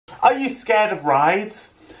Are you scared of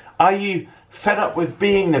rides? Are you fed up with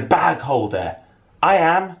being the bag holder? I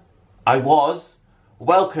am. I was.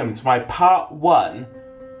 Welcome to my part 1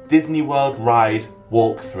 Disney World ride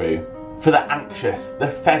walkthrough for the anxious, the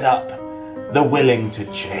fed up, the willing to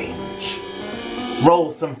change.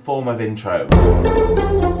 Roll some form of intro.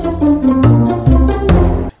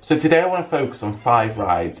 So today I want to focus on 5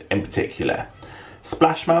 rides in particular.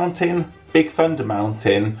 Splash Mountain, Big Thunder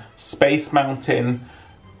Mountain, Space Mountain,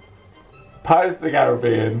 Pirates of the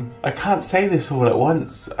Caribbean. I can't say this all at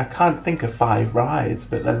once. I can't think of 5 rides,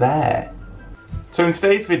 but they're there. So in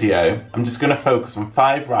today's video, I'm just going to focus on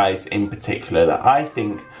 5 rides in particular that I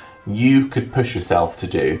think you could push yourself to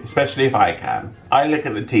do, especially if I can. I look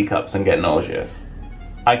at the teacups and get nauseous.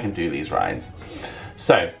 I can do these rides.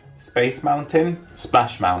 So, Space Mountain,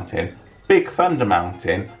 Splash Mountain, Big Thunder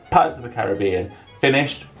Mountain, Pirates of the Caribbean,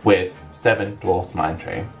 finished with Seven Dwarfs Mine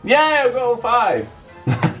Train. Yay, I've got all 5!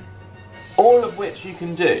 All of which you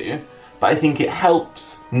can do, but I think it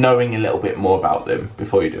helps knowing a little bit more about them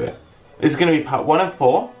before you do it. This is going to be part 1 and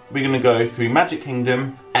 4. We're going to go through Magic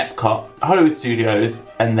Kingdom, Epcot, Hollywood Studios,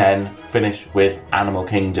 and then finish with Animal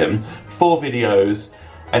Kingdom. 4 videos,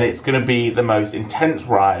 and it's going to be the most intense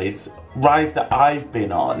rides that I've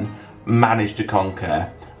been on, managed to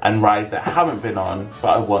conquer, and rides that I haven't been on,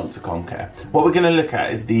 but I want to conquer. What we're going to look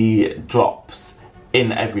at is the drops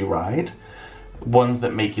in every ride. Ones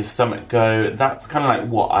that make your stomach go. That's kind of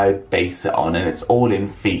like what I base it on, and it's all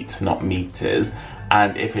in feet, not meters.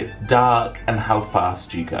 And if it's dark, and how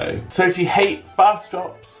fast you go. So if you hate fast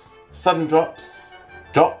drops, sudden drops,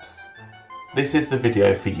 this is the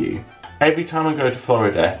video for you. Every time I go to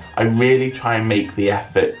Florida, I really try and make the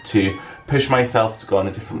effort to push myself to go on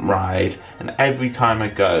a different ride, and every time I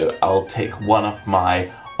go, I'll take one off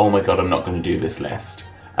my, oh my god, I'm not going to do this list.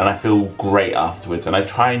 And I feel great afterwards, and I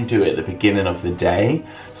try and do it at the beginning of the day,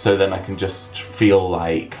 so then I can just feel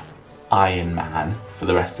like Iron Man for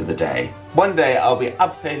the rest of the day. One day I'll be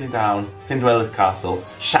abseiling down Cinderella's castle,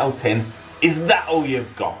 shouting, "Is that all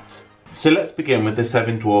you've got?" So let's begin with the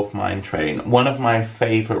Seven Dwarf Mine Train, one of my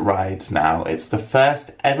favourite rides now. It's the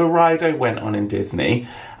first ever ride I went on in Disney,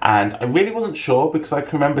 and I really wasn't sure because I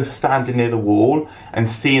can remember standing near the wall and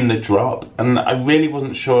seeing the drop, and I really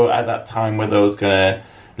wasn't sure at that time whether I was gonna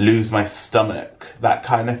lose my stomach, that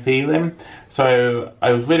kind of feeling. So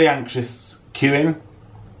I was really anxious queuing,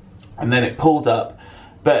 and then it pulled up,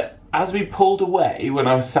 but as we pulled away, when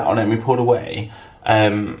I was sat on it and we pulled away,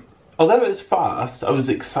 although it was fast, I was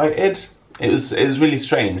excited. It was really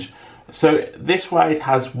strange. So this ride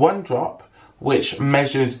has one drop which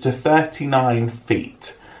measures to 39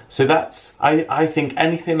 feet. So that's, I think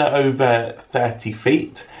anything over 30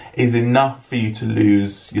 feet is enough for you to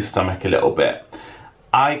lose your stomach a little bit.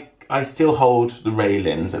 I still hold the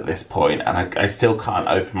railings at this point, and I still can't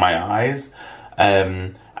open my eyes.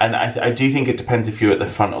 And I do think it depends if you're at the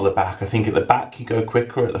front or the back. I think at the back you go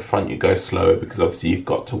quicker, at the front you go slower, because obviously you've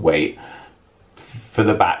got to wait for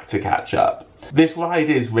the back to catch up. This ride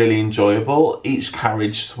is really enjoyable. Each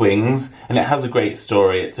carriage swings, and it has a great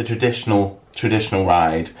story. It's a traditional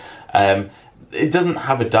ride. It doesn't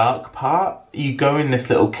have a dark part. You go in this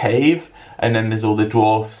little cave, and then there's all the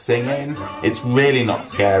dwarfs singing. It's really not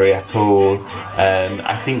scary at all.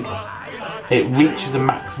 I think it reaches a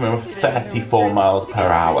maximum of 34 miles per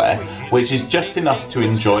hour, which is just enough to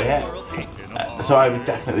enjoy it. So I would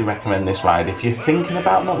definitely recommend this ride. If you're thinking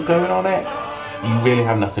about not going on it, you really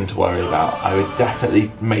have nothing to worry about. I would definitely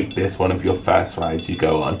make this one of your first rides you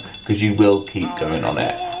go on, because you will keep going on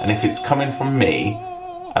it. And if it's coming from me,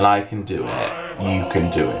 and I can do it, you can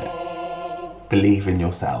do it. Believe in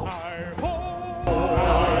yourself.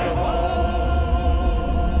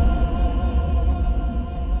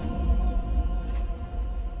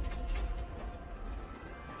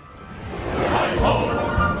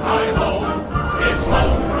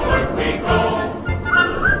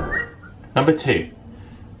 Number 2,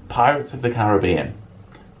 Pirates of the Caribbean.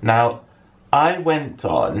 Now, I went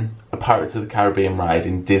on a Pirates of the Caribbean ride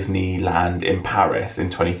in Disneyland in Paris in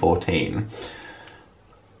 2014.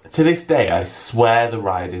 To this day, I swear the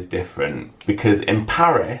ride is different, because in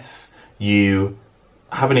Paris, you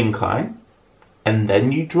have an incline and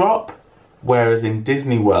then you drop, whereas in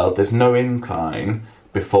Disney World, there's no incline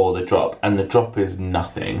before the drop, and the drop is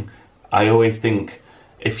nothing. I always think,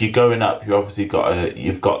 if you're going up, you obviously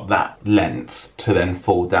you've got that length to then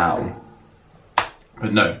fall down.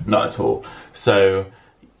 But no, not at all. So,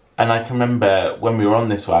 and I can remember when we were on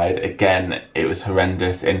this ride, again, it was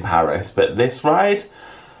horrendous in Paris. But this ride,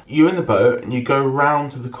 you're in the boat and you go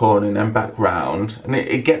round to the corner and then back round, and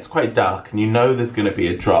it gets quite dark, and you know there's going to be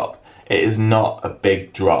a drop. It is not a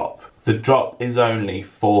big drop. the drop is only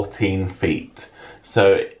 14 feet.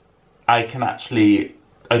 So I don't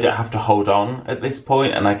have to hold on at this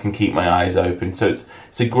point, and I can keep my eyes open. So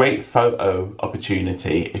it's a great photo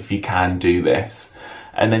opportunity if you can do this.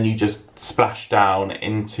 And then you just splash down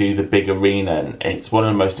into the big arena, and it's one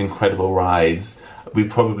of the most incredible rides. We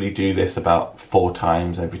probably do this about 4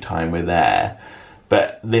 times every time we're there.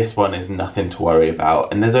 But this one is nothing to worry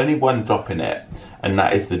about. And there's only one drop in it, and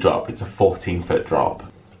that is the drop. It's a 14-foot drop.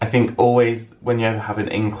 I think always when you ever have an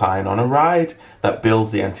incline on a ride, that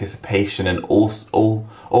builds the anticipation and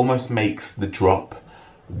almost makes the drop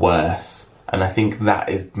worse. And I think that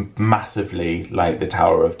is massively like the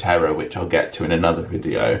Tower of Terror, which I'll get to in another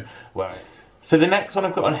video. So the next one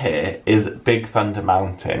I've got on here is Big Thunder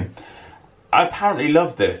Mountain. I apparently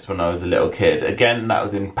loved this when I was a little kid. Again, that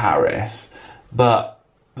was in Paris. But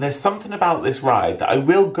there's something about this ride that I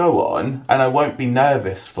will go on and I won't be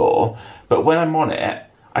nervous for. But when I'm on it,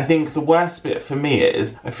 I think the worst bit for me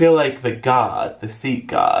is I feel like the seat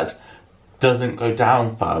guard, doesn't go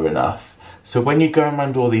down far enough. So when you're going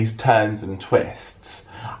around all these turns and twists,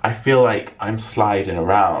 I feel like I'm sliding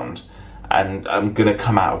around and I'm gonna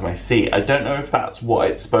come out of my seat. I don't know if that's what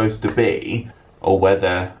it's supposed to be, or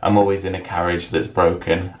whether I'm always in a carriage that's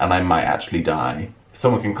broken and I might actually die. If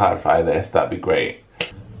someone can clarify this, that'd be great.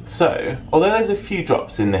 So, although there's a few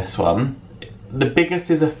drops in this one, the biggest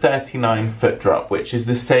is a 39-foot drop, which is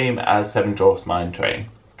the same as Seven Dwarfs Mine Train.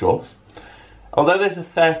 Dwarfs? Although there's a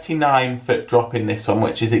 39-foot drop in this one,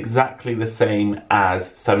 which is exactly the same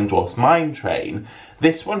as Seven Dwarfs Mine Train,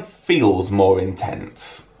 this one feels more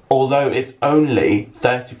intense. Although it's only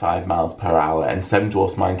 35 miles per hour and Seven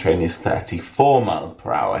Dwarfs Mine Train is 34 miles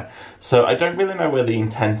per hour. So I don't really know where the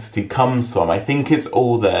intensity comes from. I think it's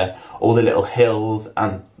all the little hills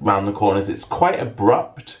and round the corners. It's quite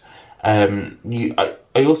abrupt. I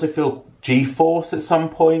also feel G-force at some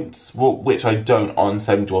points, which I don't on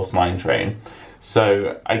Seven Dwarfs Mine Train.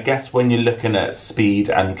 So I guess when you're looking at speed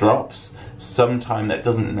and drops, sometimes that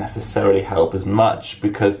doesn't necessarily help as much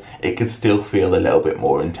because it could still feel a little bit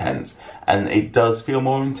more intense. And it does feel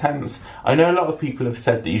more intense. I know a lot of people have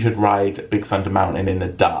said that you should ride Big Thunder Mountain in the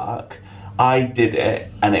dark. I did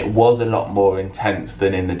it and it was a lot more intense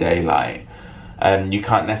than in the daylight. You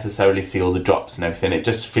can't necessarily see all the drops and everything. It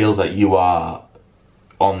just feels like you are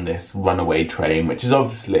on this runaway train, which is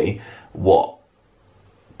obviously what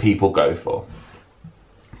people go for.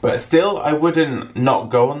 But still, I wouldn't not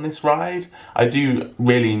go on this ride. I do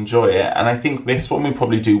really enjoy it, and I think this one we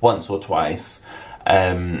probably do once or twice.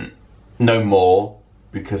 No more,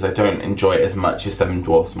 because I don't enjoy it as much as Seven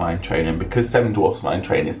Dwarfs Mine Train, and because Seven Dwarfs Mine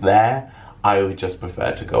Train is there, I would just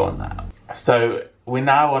prefer to go on that. So we're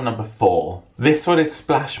now on number 4. This one is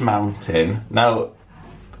Splash Mountain. Now,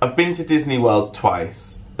 I've been to Disney World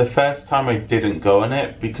twice. The first time I didn't go on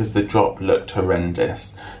it because the drop looked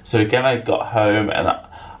horrendous. So again, I got home and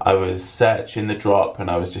I was searching the drop and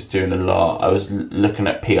I was just doing a lot. I was looking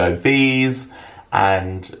at POVs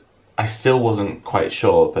and I still wasn't quite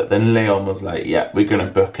sure. But then Leon was like, yeah, we're going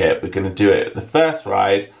to book it. We're going to do it the first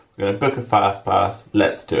ride. We're going to book a fast pass.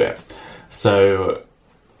 Let's do it. So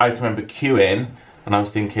I can remember queuing and I was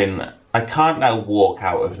thinking, I can't now walk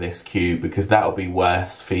out of this queue because that'll be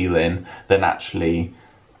worse feeling than actually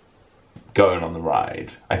going on the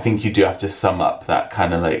ride. I think you do have to sum up that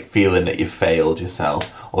kind of like feeling that you failed yourself,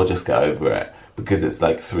 or just get over it, because it's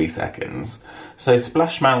like 3 seconds. So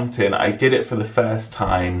Splash Mountain, I did it for the first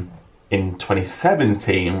time in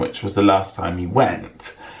 2017, which was the last time you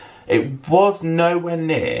went. It was nowhere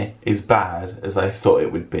near as bad as I thought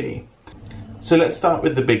it would be. So let's start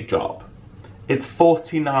with the big drop. It's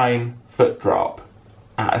 49-foot drop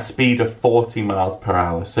at a speed of 40 miles per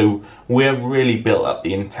hour. So we've really built up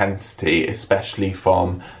the intensity, especially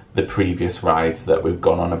from the previous rides that we've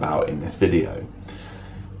gone on about in this video.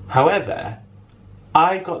 However,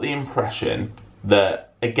 I got the impression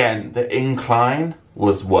that, again, the incline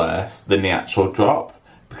was worse than the actual drop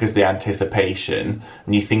because the anticipation,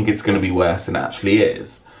 and you think it's going to be worse than it actually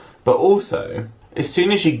is. But also, as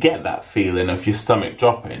soon as you get that feeling of your stomach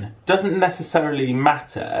dropping, it doesn't necessarily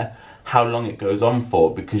matter how long it goes on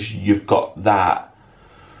for because you've got that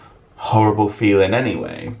horrible feeling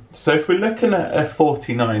anyway. So if we're looking at a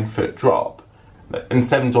 49-foot drop, and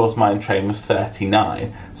Seven Dwarfs Mine Train was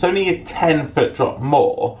 39, it's only a 10-foot drop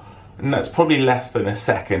more, and that's probably less than a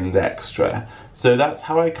second extra. So that's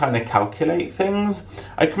how I kind of calculate things.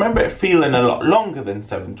 I can remember it feeling a lot longer than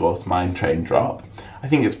Seven Dwarfs Mine Train drop. I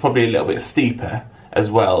think it's probably a little bit steeper as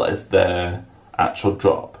well as the actual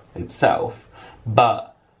drop itself. But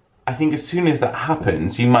I think as soon as that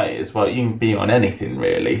happens, you might as well, you can be on anything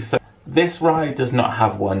really. So this ride does not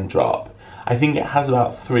have one drop. I think it has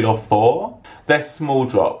about 3 or 4. They're small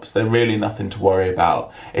drops, they're really nothing to worry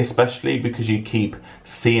about, especially because you keep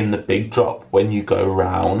seeing the big drop when you go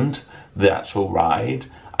round the actual ride.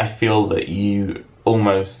 I feel that you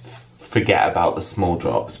almost forget about the small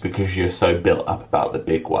drops because you're so built up about the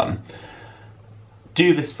big one.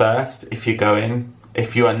 Do this first if you're going.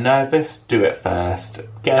 If you are nervous, do it first.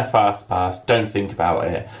 Get a fast pass, don't think about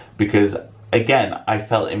it, because again, I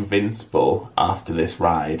felt invincible after this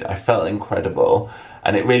ride. I felt incredible,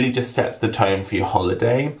 and it really just sets the tone for your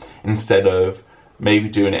holiday. Instead of maybe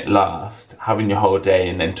doing it last, having your whole day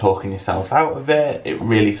and then talking yourself out of it, it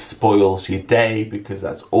really spoils your day because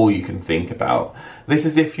that's all you can think about. This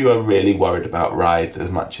is if you are really worried about rides as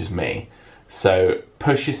much as me. So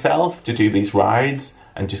push yourself to do these rides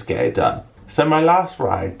and just get it done. So my last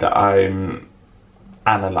ride that I'm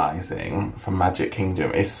analysing from Magic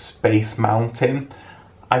Kingdom is Space Mountain.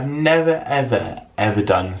 I've never ever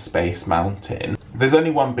done Space Mountain. There's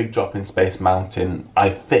only one big drop in Space Mountain, I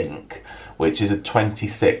think, which is a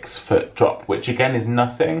 26-foot drop, which again is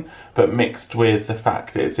nothing, but mixed with the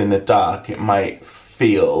fact that it's in the dark, it might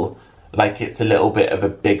feel like it's a little bit of a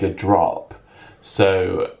bigger drop.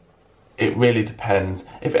 So it really depends.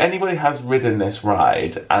 If anybody has ridden this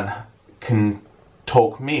ride and can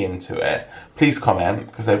talk me into it, please comment,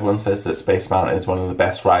 because everyone says that Space Mountain is one of the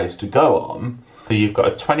best rides to go on. So you've got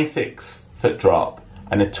a 26-foot drop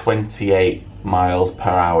and a 28 miles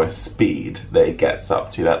per hour speed that it gets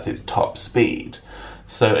up to. That's its top speed.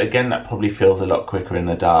 So again, that probably feels a lot quicker in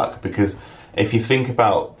the dark, because if you think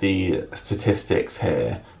about the statistics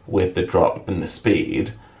here with the drop and the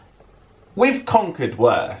speed, we've conquered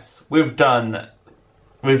worse. We've done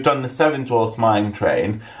the Seven Dwarfs Mine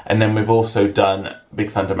Train, and then we've also done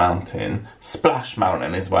Big Thunder Mountain, Splash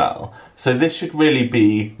Mountain as well. So this should really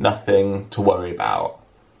be nothing to worry about.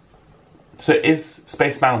 So is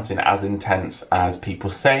Space Mountain as intense as people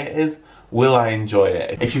say it is? Will I enjoy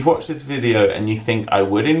it? If you've watched this video and you think I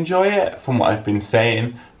would enjoy it from what I've been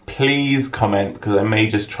saying, please comment, because I may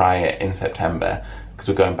just try it in September, because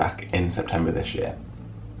we're going back in September this year.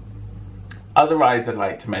 Other rides I'd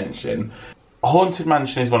like to mention. Haunted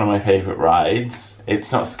Mansion is one of my favourite rides.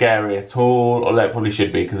 It's not scary at all, although it probably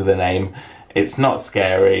should be because of the name. It's not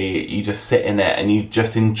scary, you just sit in it and you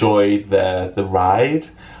just enjoy the ride.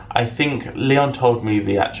 I think Leon told me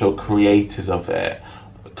the actual creators of it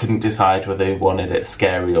couldn't decide whether they wanted it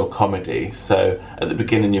scary or comedy. So at the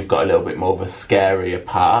beginning you've got a little bit more of a scarier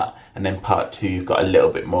part, and then part 2 you've got a little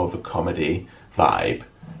bit more of a comedy vibe.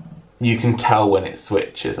 You can tell when it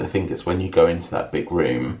switches. I think it's when you go into that big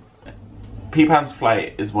room. Pan's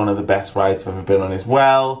Flight is one of the best rides I've ever been on as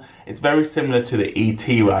well. It's very similar to the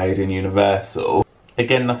E.T. ride in Universal.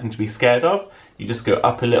 Again, nothing to be scared of. You just go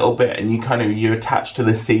up a little bit and you're attached to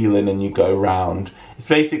the ceiling and you go round. It's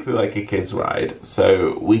basically like a kid's ride,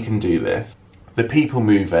 so we can do this. The People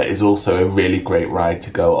Mover is also a really great ride to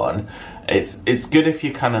go on. It's good if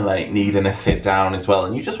you're kind of like needing a sit down as well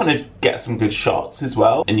and you just want to get some good shots as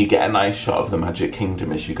well, and you get a nice shot of the Magic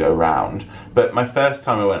Kingdom as you go round. But my first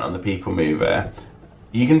time I went on the People Mover,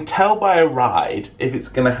 you can tell by a ride if it's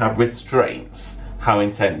going to have restraints how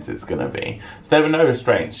intense it's going to be. So there were no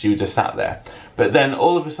restraints, you just sat there. But then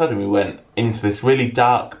all of a sudden we went into this really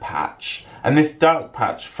dark patch, and this dark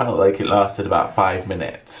patch felt like it lasted about 5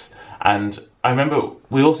 minutes. And I remember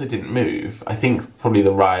we also didn't move. I think probably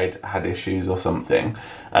the ride had issues or something.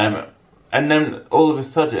 And then all of a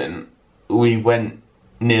sudden we went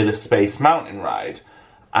near the Space Mountain ride,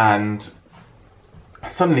 and I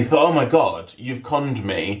suddenly thought, oh my god, you've conned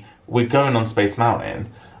me. We're going on Space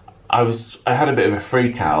Mountain. I had a bit of a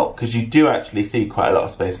freak out, because you do actually see quite a lot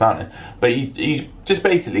of Space Mountain, but you just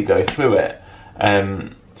basically go through it.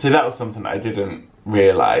 So that was something that I didn't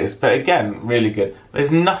realise, but again, really good.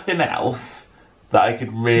 There's nothing else that I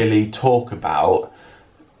could really talk about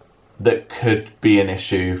that could be an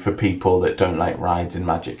issue for people that don't like rides in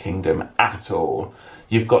Magic Kingdom at all.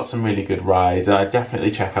 You've got some really good rides, and I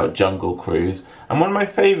definitely check out Jungle Cruise. And one of my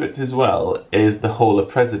favourites as well is the Hall of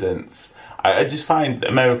Presidents. I just find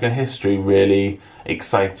American history really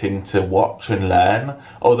exciting to watch and learn.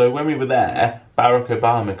 Although when we were there, Barack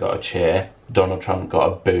Obama got a cheer, Donald Trump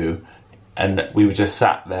got a boo, and we were just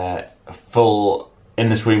sat there in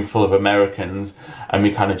this room full of Americans, and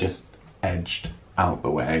we kind of just edged out the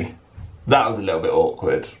way. That was a little bit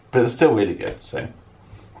awkward, but it's still really good. So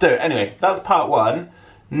anyway, that's part 1.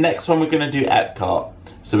 Next one we're going to do Epcot.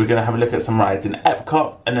 So we're going to have a look at some rides in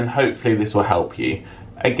Epcot, and then hopefully this will help you.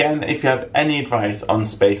 Again, if you have any advice on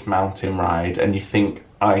Space Mountain ride and you think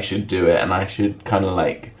I should do it and I should kind of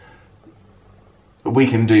like, we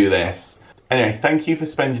can do this. Anyway, thank you for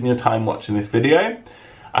spending your time watching this video.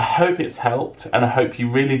 I hope it's helped, and I hope you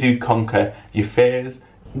really do conquer your fears,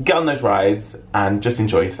 get on those rides and just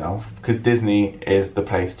enjoy yourself, because Disney is the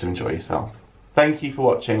place to enjoy yourself. Thank you for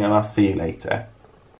watching, and I'll see you later.